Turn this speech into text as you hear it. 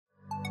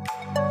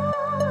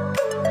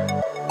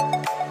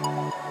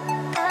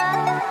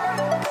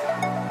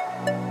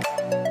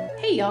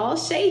y'all,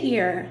 Shay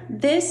here.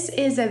 This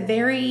is a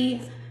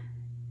very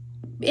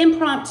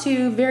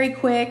impromptu, very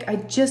quick. I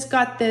just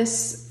got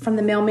this from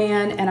the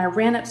mailman and I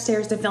ran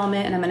upstairs to film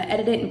it, and I'm gonna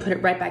edit it and put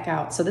it right back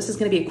out. So this is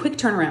gonna be a quick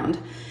turnaround.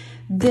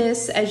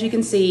 This, as you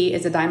can see,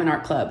 is a Diamond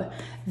Art Club.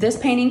 This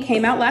painting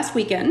came out last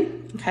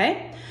weekend,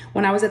 okay?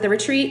 When I was at the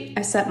retreat,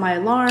 I set my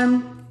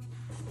alarm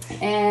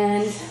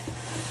and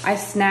I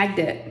snagged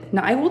it.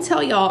 Now I will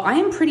tell y'all, I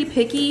am pretty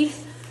picky.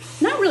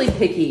 Not really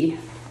picky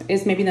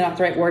is maybe not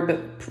the right word,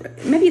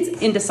 but maybe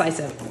it's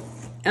indecisive.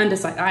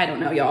 Undecided, I don't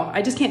know, y'all.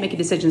 I just can't make a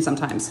decision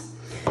sometimes.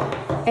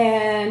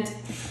 And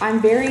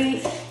I'm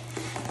very,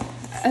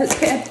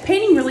 a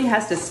painting really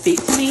has to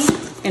speak to me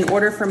in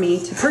order for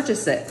me to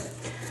purchase it.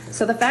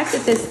 So the fact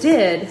that this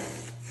did,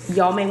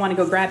 y'all may want to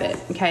go grab it,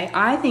 okay?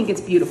 I think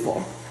it's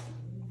beautiful.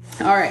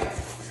 All right,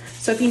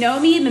 so if you know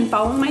me and been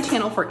following my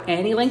channel for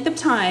any length of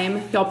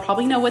time, y'all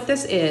probably know what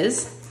this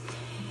is.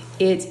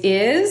 It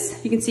is,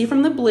 you can see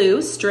from the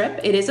blue strip,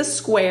 it is a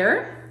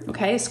square,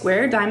 okay? A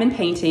square diamond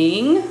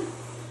painting.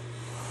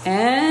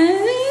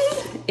 And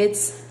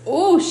it's,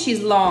 oh,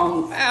 she's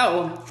long.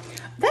 Wow,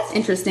 that's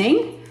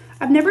interesting.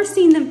 I've never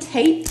seen them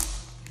tape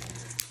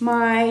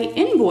my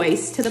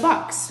invoice to the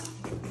box.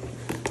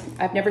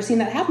 I've never seen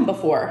that happen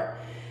before.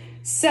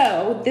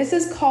 So this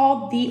is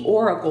called the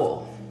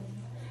Oracle.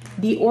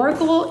 The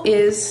Oracle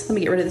is, let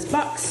me get rid of this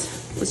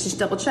box. Let's just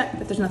double check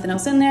that there's nothing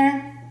else in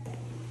there.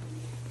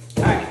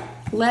 All right,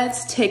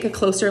 let's take a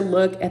closer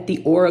look at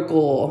the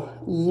Oracle.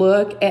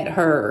 Look at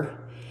her.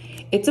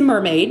 It's a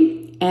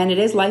mermaid, and it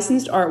is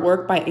licensed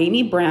artwork by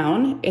Amy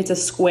Brown. It's a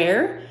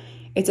square.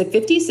 It's a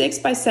 56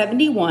 by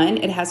 71.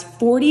 It has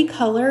 40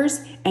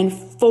 colors and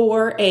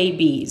 4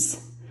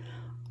 ABs.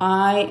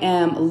 I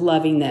am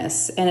loving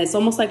this. And it's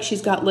almost like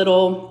she's got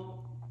little,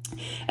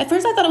 at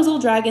first I thought it was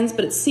little dragons,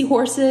 but it's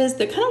seahorses.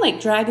 They're kind of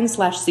like dragon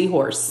slash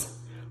seahorse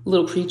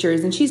little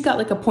creatures. And she's got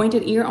like a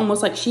pointed ear,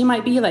 almost like she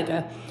might be like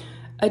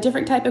a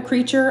different type of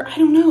creature. I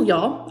don't know,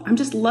 y'all. I'm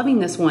just loving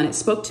this one. It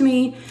spoke to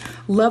me.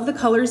 Love the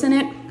colors in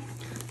it.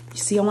 You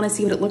see, I want to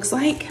see what it looks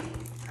like.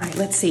 All right,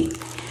 let's see.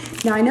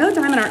 Now I know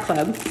Diamond Art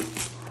Club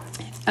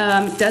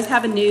does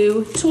have a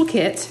new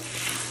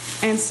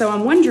toolkit. And so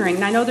I'm wondering,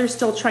 and I know they're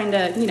still trying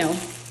to, you know,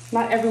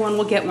 not everyone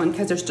will get one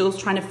because they're still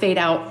trying to phase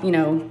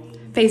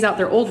out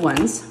their old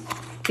ones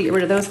to get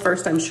rid of those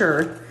first, I'm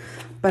sure.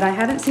 But I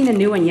haven't seen a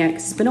new one yet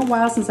because it's been a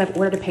while since I've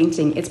ordered a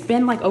painting. It's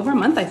been like over a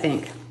month, I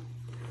think.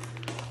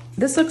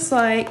 This looks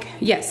like,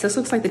 yes, this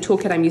looks like the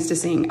toolkit I'm used to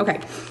seeing.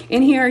 Okay,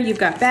 in here you've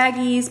got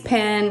baggies,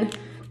 pen,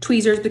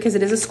 tweezers because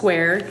it is a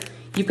square.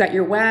 You've got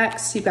your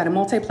wax, you've got a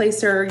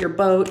multi-placer, your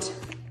boat,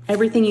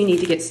 everything you need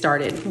to get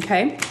started,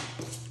 okay?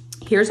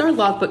 Here's our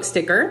logbook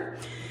sticker.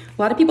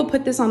 A lot of people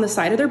put this on the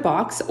side of their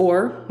box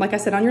or, like I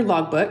said, on your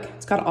logbook.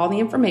 It's got all the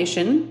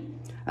information.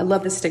 I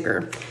love this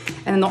sticker.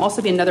 And then there'll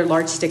also be another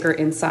large sticker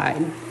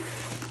inside.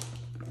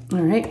 All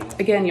right,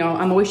 again, y'all,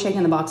 I'm always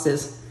shaking the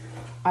boxes.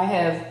 I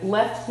have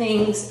left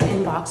things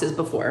in boxes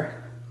before.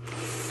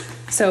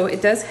 So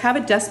it does have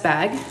a dust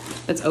bag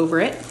that's over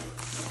it.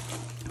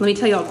 Let me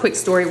tell you a quick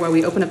story while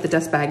we open up the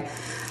dust bag.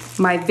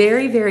 My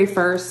very, very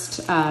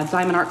first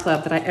Diamond Art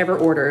Club that I ever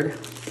ordered,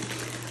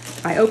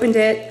 I opened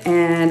it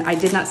and I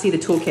did not see the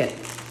toolkit.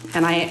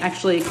 And I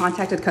actually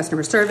contacted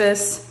customer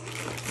service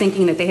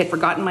thinking that they had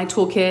forgotten my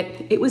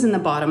toolkit. It was in the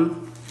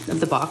bottom of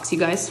the box, you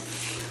guys.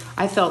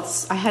 I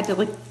felt I had to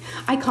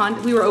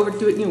we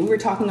were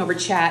talking over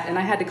chat and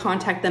I had to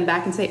contact them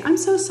back and say, I'm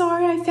so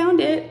sorry, I found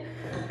it.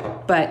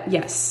 But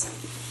yes,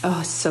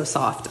 oh, it's so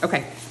soft.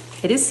 Okay,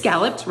 it is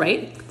scalloped,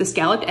 right? The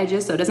scalloped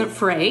edges so it doesn't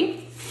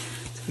fray.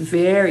 It's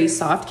very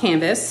soft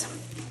canvas.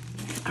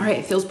 All right,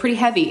 it feels pretty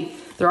heavy.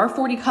 There are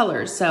 40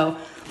 colors, so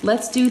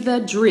let's do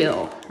the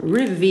drill,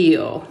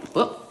 reveal.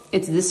 Oh,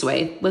 it's this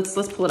way. Let's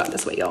pull it out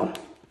this way, y'all.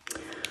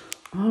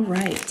 All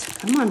right,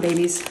 come on,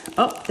 babies.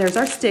 Oh, there's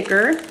our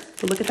sticker.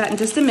 We'll look at that in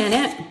just a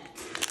minute.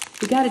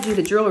 We gotta do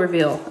the drill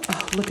reveal.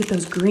 Oh, look at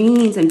those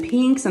greens and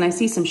pinks, and I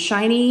see some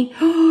shiny.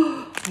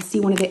 Oh, I see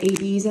one of the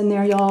ABs in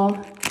there,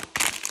 y'all.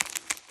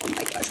 Oh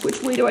my gosh,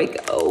 which way do I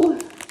go?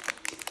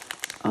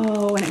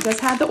 Oh, and it does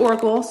have the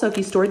Oracle, so if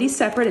you store these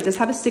separate, it does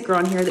have a sticker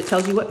on here that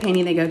tells you what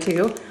painting they go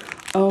to.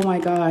 Oh my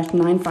gosh,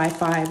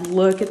 955.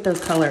 Look at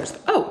those colors.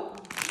 Oh,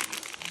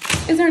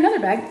 is there another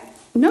bag?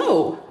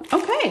 No.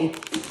 Okay.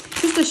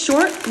 Just a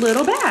short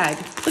little bag.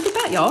 Look at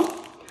that, y'all.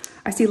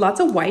 I see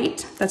lots of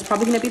white. That's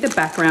probably going to be the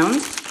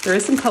background. There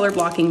is some color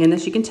blocking in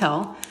this, you can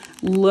tell.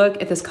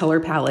 Look at this color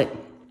palette.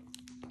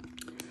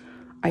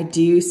 I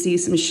do see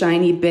some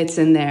shiny bits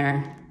in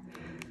there.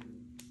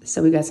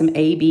 So we got some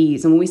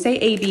ABs. And when we say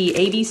AB,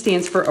 AB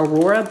stands for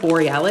Aurora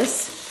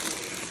Borealis.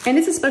 And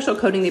it's a special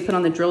coating they put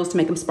on the drills to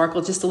make them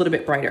sparkle just a little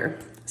bit brighter.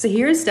 So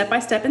here's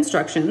step-by-step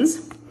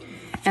instructions.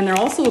 And there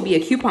also will be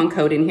a coupon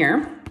code in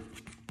here.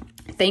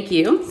 Thank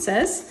you, it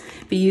says.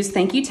 If you use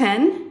thank you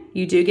 10,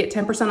 you do get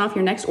 10% off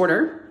your next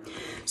order.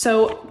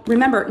 So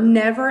remember,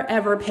 never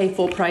ever pay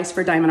full price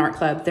for Diamond Art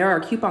Club. There are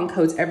coupon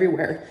codes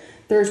everywhere.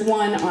 There's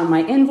one on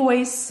my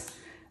invoice.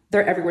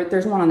 They're everywhere.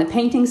 There's one on the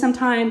painting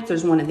sometimes.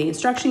 There's one in the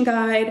instruction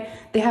guide.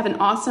 They have an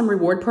awesome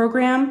reward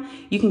program.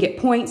 You can get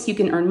points. You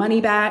can earn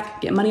money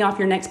back, get money off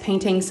your next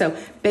painting. So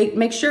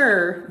make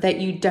sure that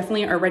you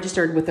definitely are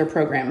registered with their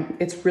program.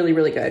 It's really,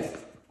 really good.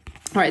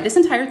 All right, this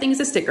entire thing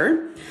is a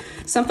sticker.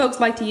 Some folks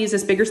like to use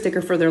this bigger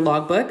sticker for their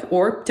logbook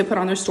or to put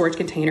on their storage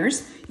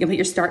containers. You can put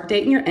your start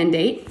date and your end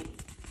date.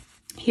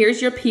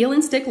 Here's your peel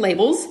and stick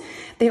labels.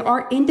 They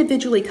are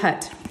individually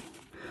cut.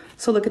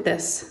 So look at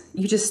this.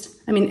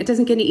 It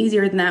doesn't get any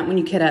easier than that when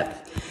you kit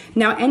up.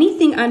 Now,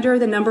 anything under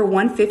the number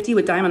 150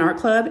 with Diamond Art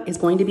Club is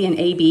going to be an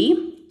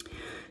AB.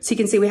 So you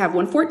can see we have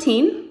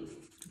 114,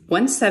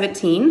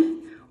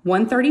 117,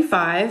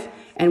 135,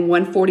 and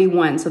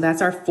 141. So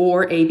that's our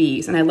 4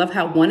 ABs. And I love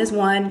how 1 is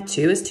 1,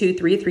 2 is 2,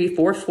 3, 3,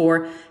 4,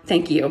 4.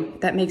 Thank you.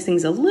 That makes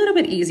things a little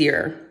bit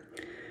easier.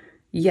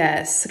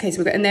 Yes. Okay,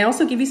 so and they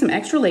also give you some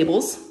extra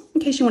labels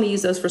in case you want to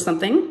use those for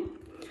something.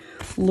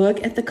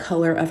 Look at the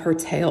color of her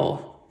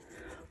tail.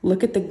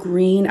 Look at the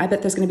green. I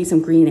bet there's going to be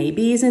some green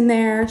ABs in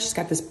there. She's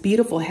got this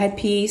beautiful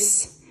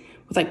headpiece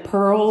with like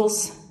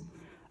pearls.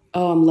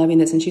 Oh, I'm loving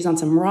this. And she's on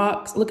some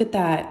rocks. Look at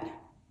that.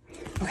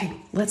 Okay,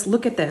 let's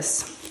look at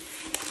this.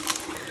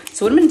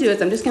 So what I'm going to do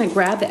is I'm just going to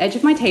grab the edge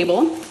of my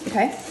table.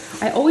 Okay.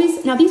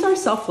 Now these are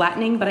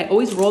self-flattening, but I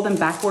always roll them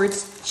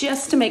backwards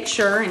just to make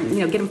sure and,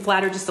 get them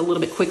flattered just a little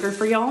bit quicker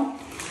for y'all.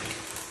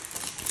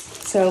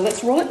 So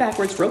let's roll it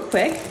backwards real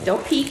quick.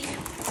 Don't peek.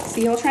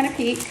 See y'all trying to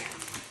peek.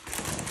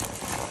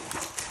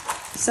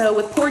 So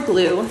with poured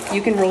glue,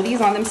 you can roll these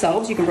on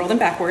themselves. You can roll them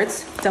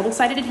backwards.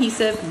 Double-sided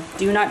adhesive,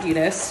 do not do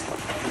this.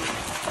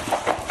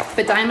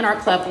 But Diamond Art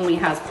Club only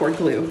has poured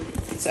glue.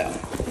 So,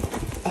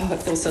 oh,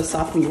 it feels so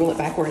soft when you roll it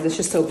backwards. It's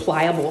just so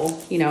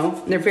pliable, and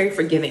they're very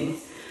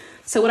forgiving.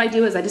 So what I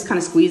do is I just kind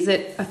of squeeze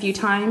it a few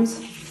times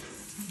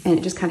and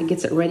it just kind of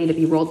gets it ready to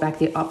be rolled back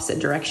the opposite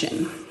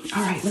direction.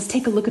 All right, let's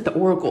take a look at the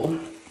Oracle.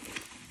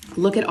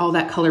 Look at all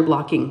that color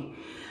blocking.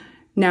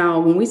 Now,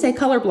 when we say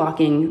color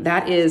blocking,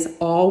 that is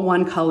all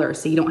one color,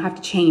 so you don't have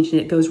to change,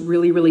 and it goes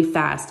really, really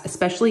fast,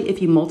 especially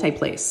if you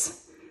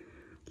multi-place.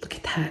 Look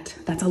at that.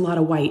 That's a lot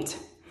of white.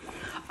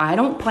 I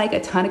don't like a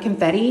ton of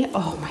confetti.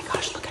 Oh my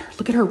gosh, look at her.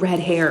 Look at her red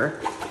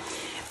hair.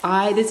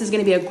 This is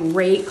going to be a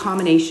great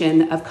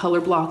combination of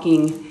color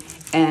blocking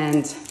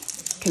and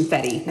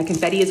confetti. Now,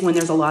 confetti is when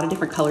there's a lot of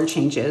different color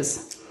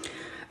changes.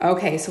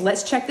 Okay, so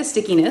let's check the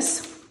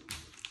stickiness.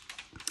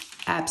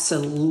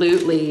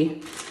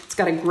 Absolutely. It's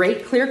got a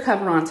great clear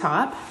cover on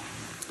top.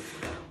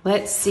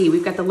 Let's see,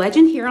 we've got the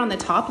legend here on the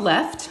top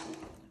left,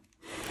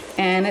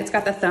 and it's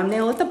got the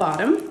thumbnail at the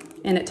bottom,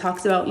 and it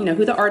talks about,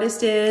 who the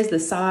artist is, the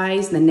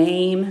size, the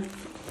name,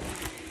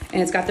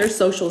 and it's got their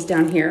socials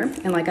down here.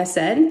 And like I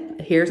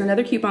said, here's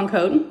another coupon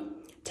code.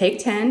 Take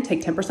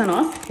 10%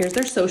 off. Here's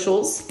their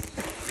socials.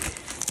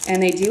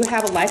 And they do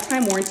have a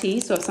lifetime warranty,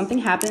 so if something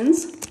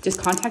happens, just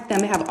contact them.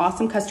 They have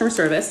awesome customer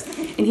service.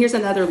 And here's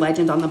another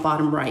legend on the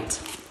bottom right.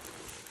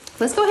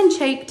 Let's go ahead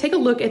and take a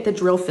look at the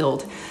drill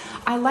field.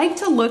 I like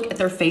to look at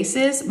their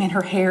faces. Man,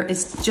 her hair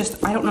is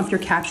just, I don't know if you're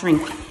capturing.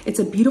 It's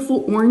a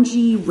beautiful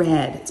orangey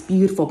red. It's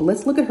beautiful, but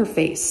let's look at her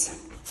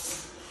face.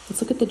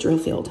 Let's look at the drill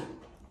field.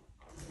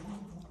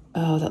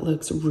 Oh, that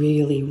looks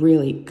really,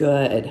 really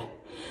good.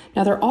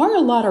 Now there are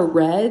a lot of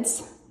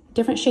reds,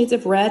 different shades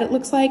of red, it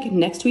looks like,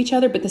 next to each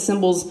other, but the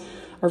symbols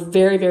are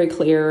very, very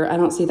clear. I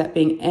don't see that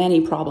being any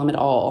problem at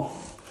all.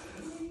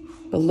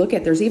 But look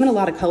at, there's even a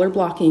lot of color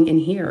blocking in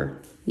here.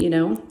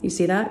 You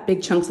see that?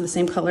 Big chunks of the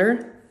same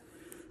color.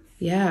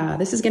 Yeah,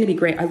 this is gonna be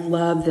great. I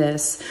love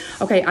this.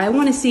 Okay, I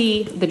wanna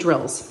see the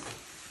drills.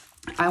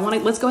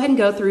 Let's go ahead and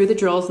go through the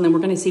drills, and then we're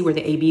gonna see where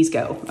the ABs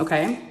go,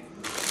 okay?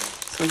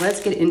 So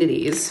let's get into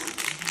these.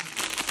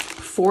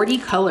 40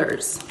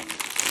 colors.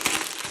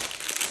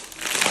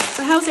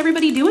 So how's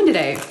everybody doing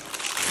today?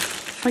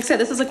 Like I said,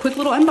 this is a quick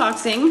little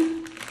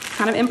unboxing,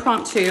 kind of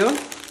impromptu.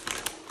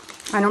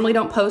 I normally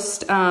don't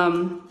post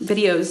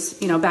videos,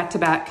 back to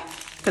back,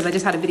 because I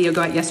just had a video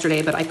go out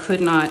yesterday, but I could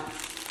not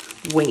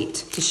wait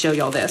to show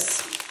y'all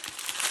this.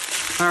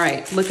 All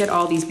right, look at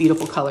all these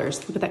beautiful colors.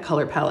 Look at that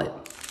color palette.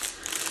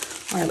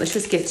 All right, let's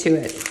just get to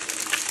it.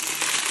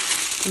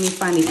 Let me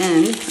find the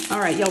end. All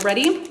right, y'all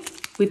ready?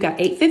 We've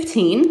got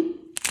 815.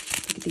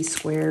 Look at these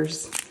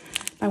squares.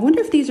 I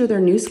wonder if these are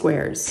their new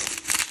squares.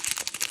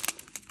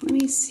 Let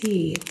me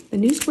see. The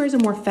new squares are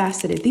more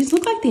faceted. These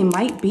look like they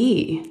might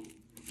be.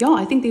 Y'all,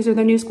 I think these are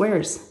their new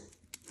squares.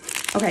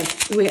 Okay,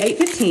 we got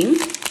 815,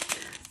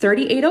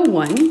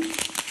 3801,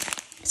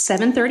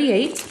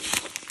 738,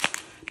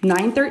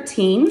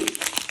 913,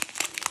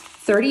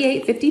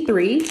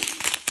 3853,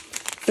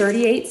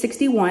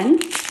 3861,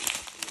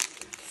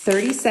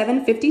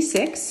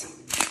 3756,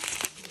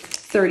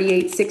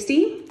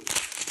 3860,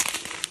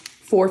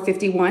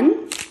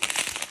 451,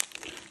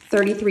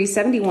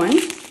 3371,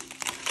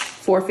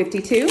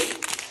 452,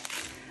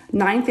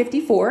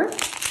 954,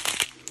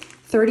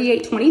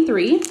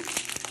 3823,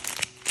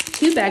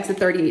 2 bags of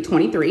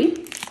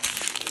 3823.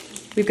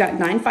 We've got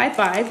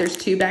 955, there's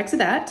 2 bags of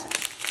that.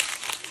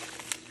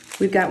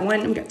 We've got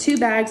 2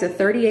 bags of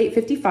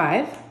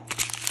 3855,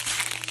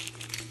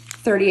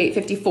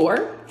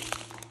 38.54,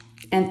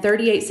 and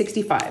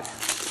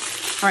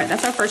 38.65. All right,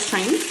 that's our first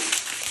train.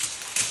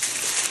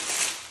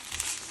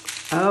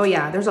 Oh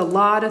yeah, there's a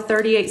lot of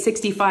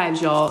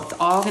 38.65s, y'all. It's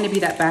all gonna be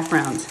that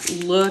background.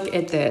 Look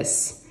at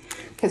this.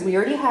 Because we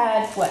already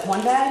had, what,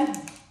 one bag?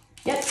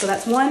 Yep, so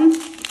that's 1,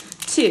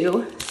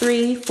 2,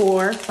 3,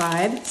 4,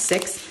 5,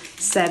 6,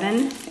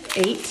 7,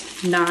 8,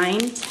 9,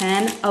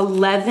 10,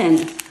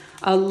 11.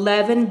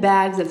 11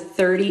 bags of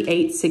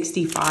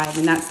 38.65,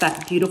 and that's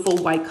that beautiful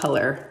white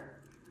color.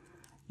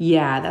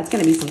 Yeah, that's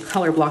gonna be some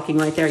color blocking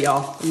right there,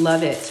 y'all.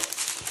 Love it.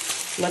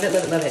 Love it,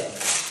 love it, love it.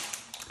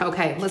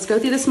 Okay, let's go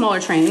through the smaller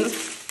trains.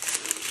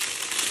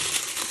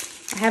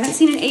 I haven't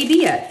seen an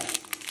AB yet,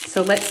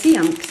 so let's see,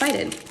 I'm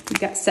excited. We've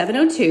got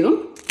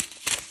 702,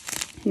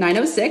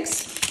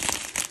 906,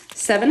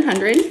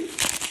 700,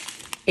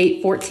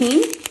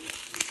 814,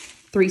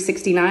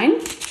 369,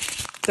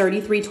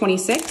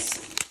 3326,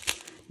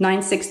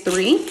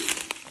 963,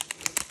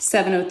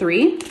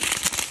 703,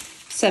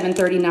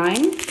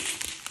 739,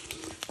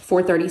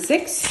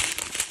 436,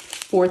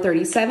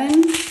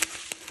 437,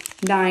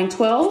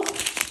 912,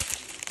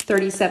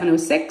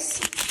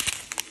 3706.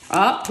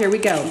 Oh, here we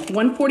go.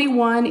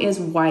 141 is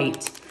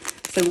white.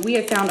 So we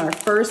have found our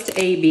first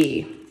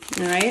AB.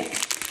 All right.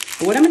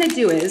 But what I'm going to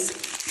do is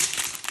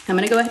I'm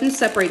going to go ahead and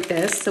separate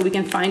this so we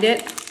can find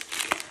it.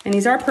 And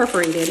these are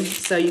perforated,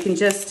 so you can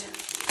just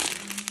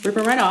rip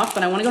them right off.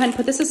 But I want to go ahead and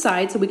put this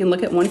aside so we can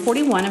look at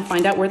 141 and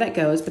find out where that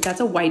goes. But that's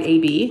a white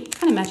AB.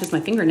 Kind of matches my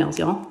fingernails,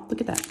 y'all.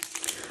 Look at that.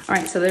 All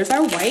right, so there's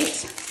our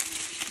white.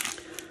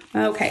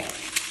 Okay.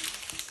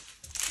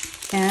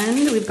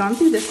 And we've gone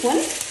through this one.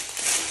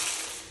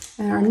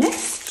 And our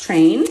next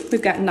train,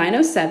 we've got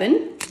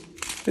 907,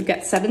 we've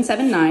got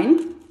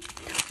 779,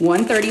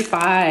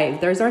 135.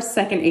 There's our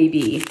second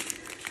AB.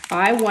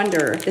 I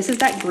wonder, this is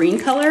that green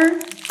color.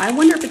 I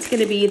wonder if it's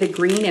gonna be the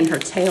green in her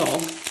tail.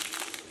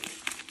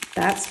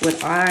 That's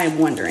what I'm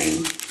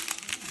wondering.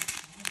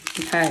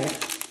 Okay,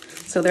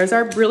 so there's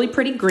our really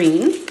pretty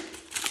green.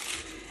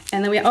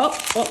 And then we, oh,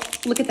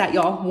 look at that,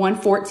 y'all,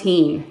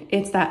 114.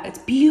 It's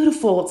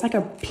beautiful. It's like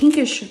a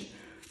pinkish,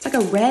 it's like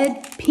a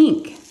red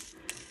pink.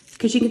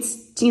 Because you can,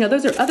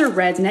 those are other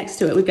reds next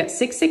to it. We've got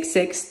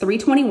 666,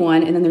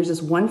 321, and then there's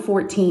this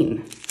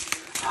 114.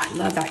 Oh, I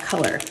love that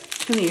color.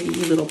 Come here,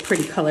 you little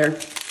pretty color.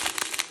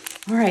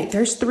 All right,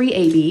 there's 3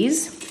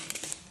 ABs.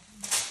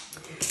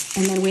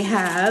 And then we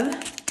have,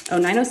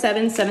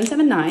 907,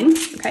 779,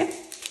 okay.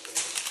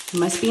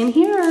 Must be in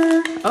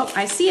here. Oh,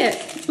 I see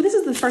it. Well, this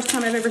is the first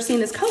time I've ever seen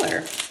this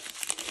color.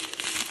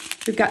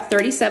 We've got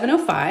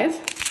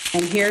 3705,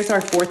 and here's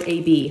our fourth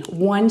AB,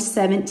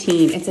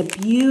 117. It's a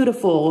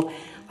beautiful,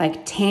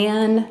 like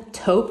tan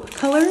taupe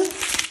color.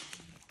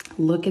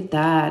 Look at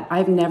that.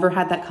 I've never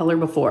had that color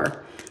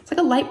before. It's like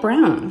a light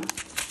brown.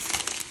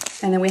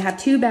 And then we have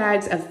 2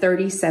 bags of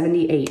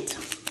 3078.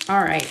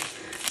 All right,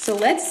 so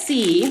let's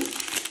see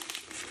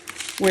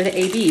where the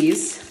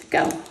ABs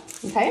go,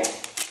 okay?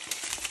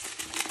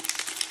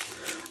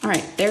 All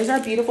right, there's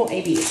our beautiful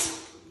ABs.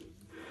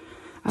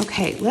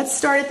 Okay, let's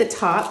start at the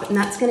top, and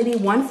that's gonna be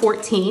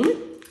 114.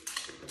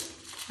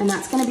 And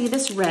that's gonna be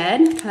this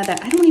red, kind of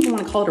that, I don't even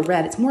wanna call it a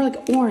red. It's more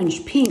like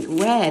orange, pink,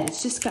 red.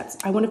 It's just got,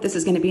 I wonder if this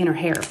is gonna be in her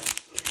hair.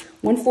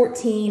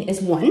 114 is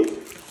 1.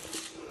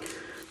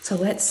 So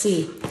let's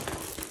see,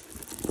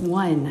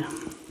 1.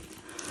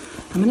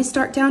 I'm gonna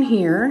start down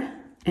here,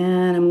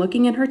 and I'm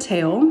looking at her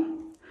tail,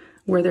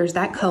 where there's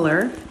that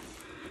color.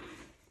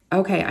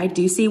 Okay, I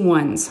do see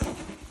 1s.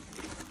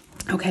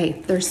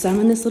 Okay, there's some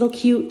in this little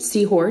cute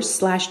seahorse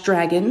 /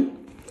 dragon.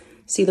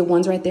 See the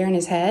 1s right there in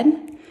his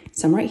head?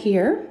 Some right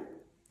here.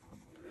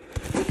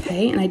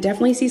 Okay, and I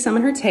definitely see some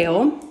in her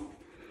tail.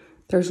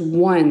 There's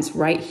 1s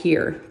right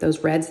here, those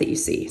reds that you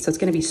see. So it's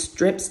gonna be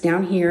strips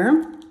down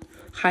here,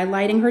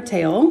 highlighting her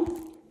tail.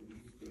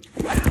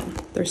 Wow,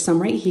 there's some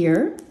right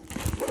here.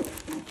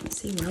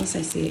 Let's see where else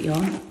I see it,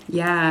 y'all.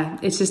 Yeah,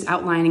 it's just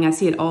outlining. I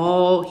see it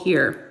all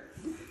here.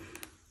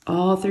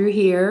 All through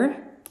here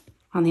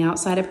on the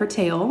outside of her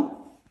tail.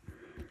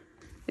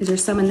 Is there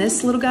some in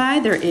this little guy?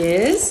 There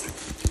is.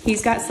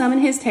 He's got some in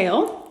his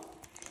tail.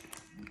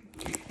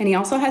 And he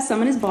also has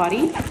some in his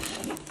body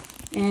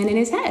and in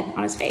his head,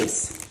 on his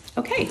face.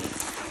 Okay,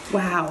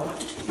 wow.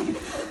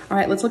 All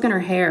right, let's look at her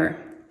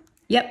hair.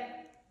 Yep.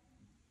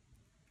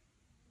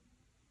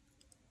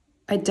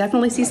 I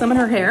definitely see some in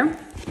her hair.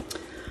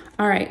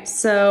 All right,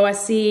 so I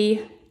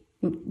see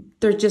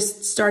they're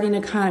just starting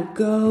to kind of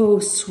go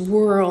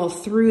swirl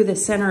through the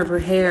center of her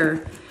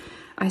hair.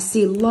 I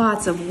see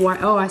lots of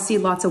white. Oh, I see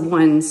lots of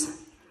 1s.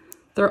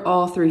 They're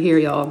all through here,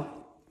 y'all.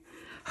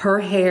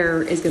 Her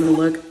hair is gonna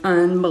look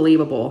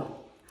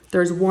unbelievable.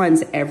 There's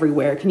 1s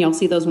everywhere. Can y'all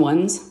see those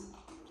 1s?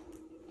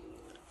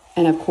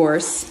 And of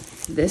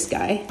course, this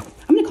guy,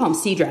 I'm gonna call them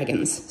sea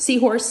dragons.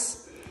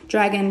 Seahorse,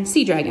 dragon,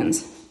 sea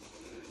dragons.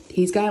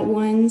 He's got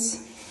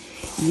 1s.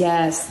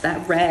 Yes,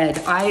 that red.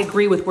 I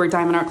agree with where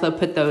Diamond Art Club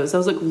put those.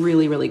 Those look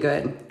really, really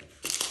good.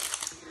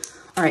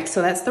 All right,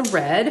 so that's the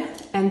red.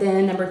 And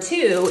then number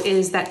 2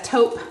 is that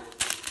taupe,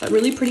 that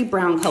really pretty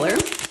brown color.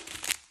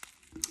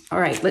 All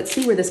right, let's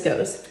see where this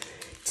goes.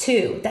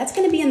 2, that's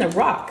gonna be in the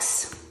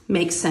rocks.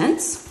 Makes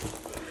sense.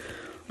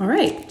 All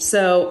right,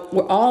 so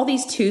we're all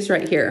these 2s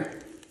right here.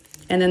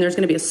 And then there's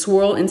gonna be a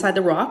swirl inside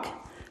the rock,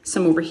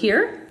 some over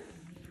here.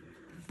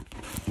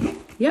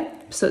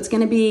 Yep, so it's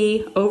gonna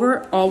be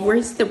over all,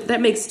 that's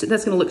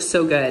gonna look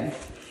so good.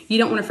 You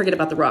don't wanna forget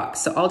about the rocks.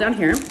 So all down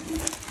here,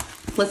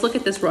 let's look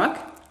at this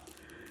rock.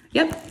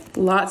 Yep,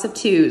 lots of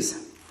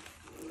 2s.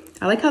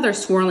 I like how they're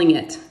swirling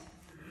it.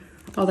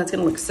 Oh, that's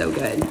gonna look so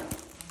good.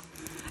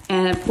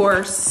 And of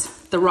course,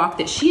 the rock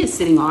that she is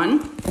sitting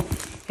on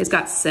has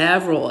got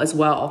several as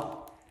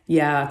well.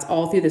 Yeah, it's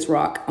all through this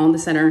rock on the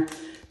center.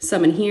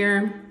 Some in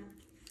here.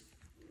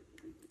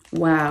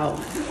 Wow.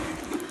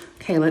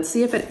 Okay, let's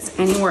see if it's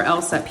anywhere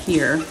else up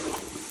here.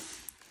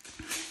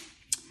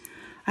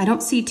 I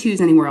don't see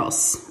 2s anywhere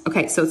else.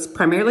 Okay, so it's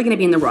primarily gonna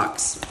be in the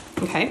rocks,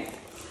 okay?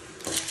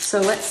 So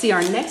let's see,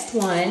 our next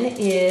one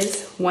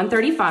is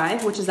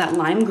 135, which is that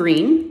lime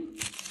green.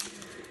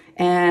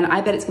 And I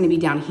bet it's gonna be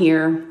down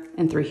here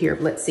and through here,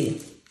 but let's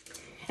see.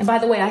 And by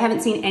the way, I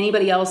haven't seen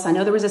anybody else. I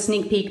know there was a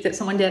sneak peek that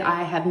someone did.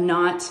 I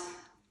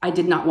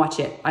did not watch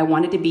it. I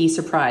wanted to be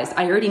surprised.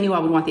 I already knew I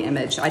would want the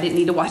image. I didn't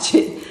need to watch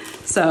it.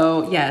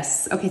 So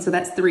yes, okay, so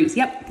that's 3s.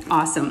 Yep,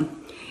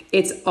 awesome.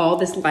 It's all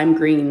this lime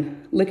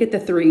green. Look at the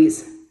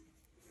 3s.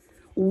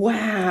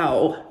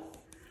 Wow.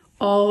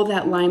 All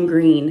that lime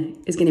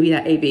green is gonna be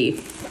that AB.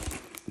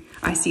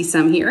 I see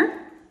some here.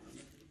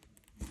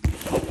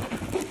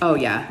 Oh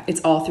yeah,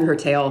 it's all through her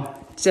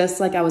tail, just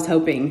like I was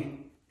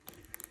hoping.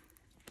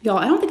 Y'all,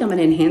 I don't think I'm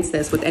gonna enhance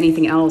this with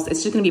anything else.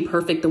 It's just gonna be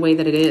perfect the way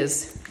that it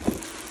is.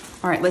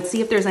 All right, let's see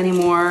if there's any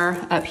more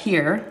up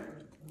here.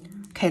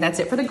 Okay, that's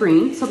it for the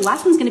green. So the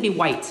last one's gonna be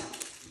white.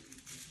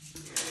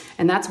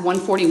 And that's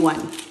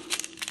 141.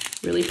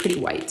 Really pretty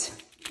white.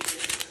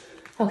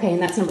 Okay,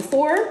 and that's number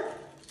 4.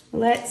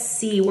 Let's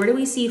see, where do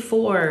we see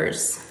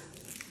 4s?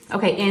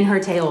 Okay, in her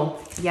tail.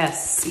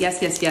 Yes,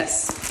 yes, yes,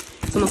 yes.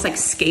 It's almost like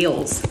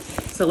scales.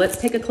 So let's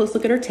take a close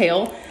look at her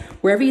tail.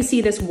 Wherever you see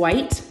this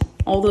white,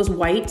 all those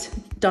white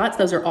dots,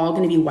 those are all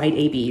gonna be white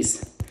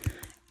ABs.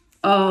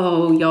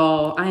 Oh,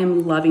 y'all, I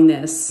am loving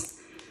this.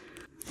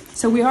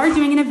 So we are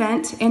doing an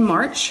event in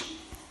March,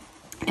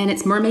 and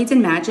it's Mermaids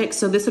and Magic,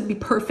 so this would be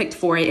perfect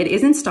for it. It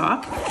is in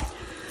stock,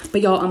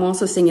 but y'all, I'm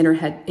also seeing in her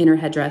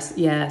headdress,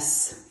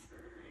 yes.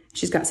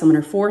 She's got some on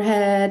her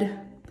forehead,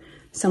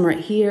 some right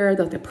here,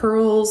 the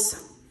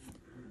pearls.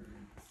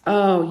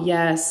 Oh,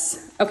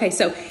 yes. Okay,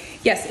 so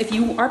yes, if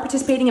you are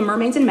participating in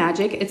Mermaids and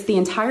Magic, it's the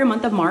entire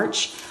month of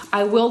March.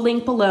 I will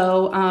link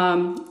below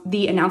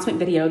the announcement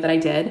video that I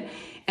did,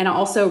 and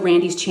also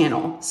Randy's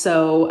channel.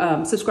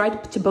 So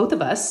subscribe to both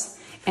of us,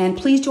 and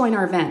please join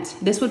our event.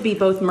 This would be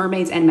both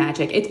Mermaids and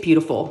Magic. It's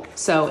beautiful.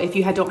 So if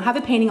you don't have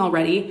a painting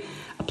already,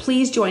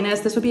 please join us.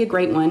 This would be a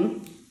great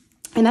one.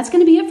 And that's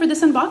gonna be it for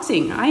this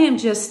unboxing. I am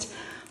just,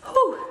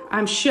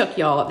 I'm shook,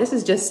 y'all. This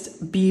is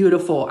just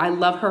beautiful. I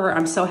love her.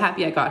 I'm so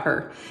happy I got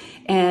her.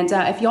 And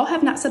if y'all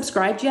have not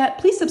subscribed yet,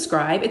 please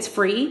subscribe. It's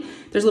free.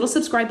 There's a little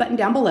subscribe button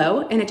down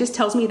below, and it just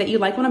tells me that you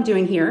like what I'm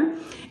doing here.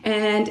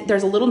 And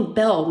there's a little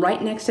bell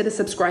right next to the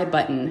subscribe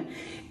button,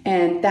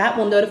 and that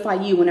will notify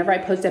you whenever I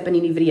post up any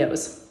new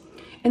videos.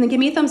 And then give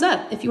me a thumbs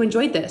up if you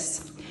enjoyed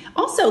this.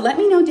 Also, let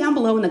me know down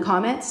below in the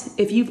comments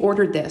if you've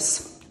ordered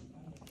this.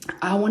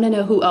 I wanna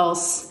know who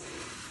else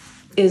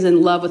is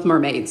in love with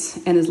mermaids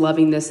and is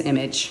loving this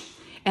image.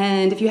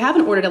 And if you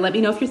haven't ordered it, let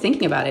me know if you're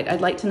thinking about it.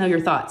 I'd like to know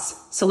your thoughts.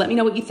 So let me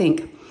know what you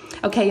think.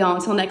 Okay, y'all,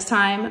 until next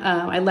time,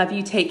 I love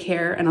you, take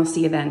care, and I'll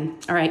see you then.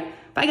 All right,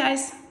 bye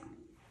guys.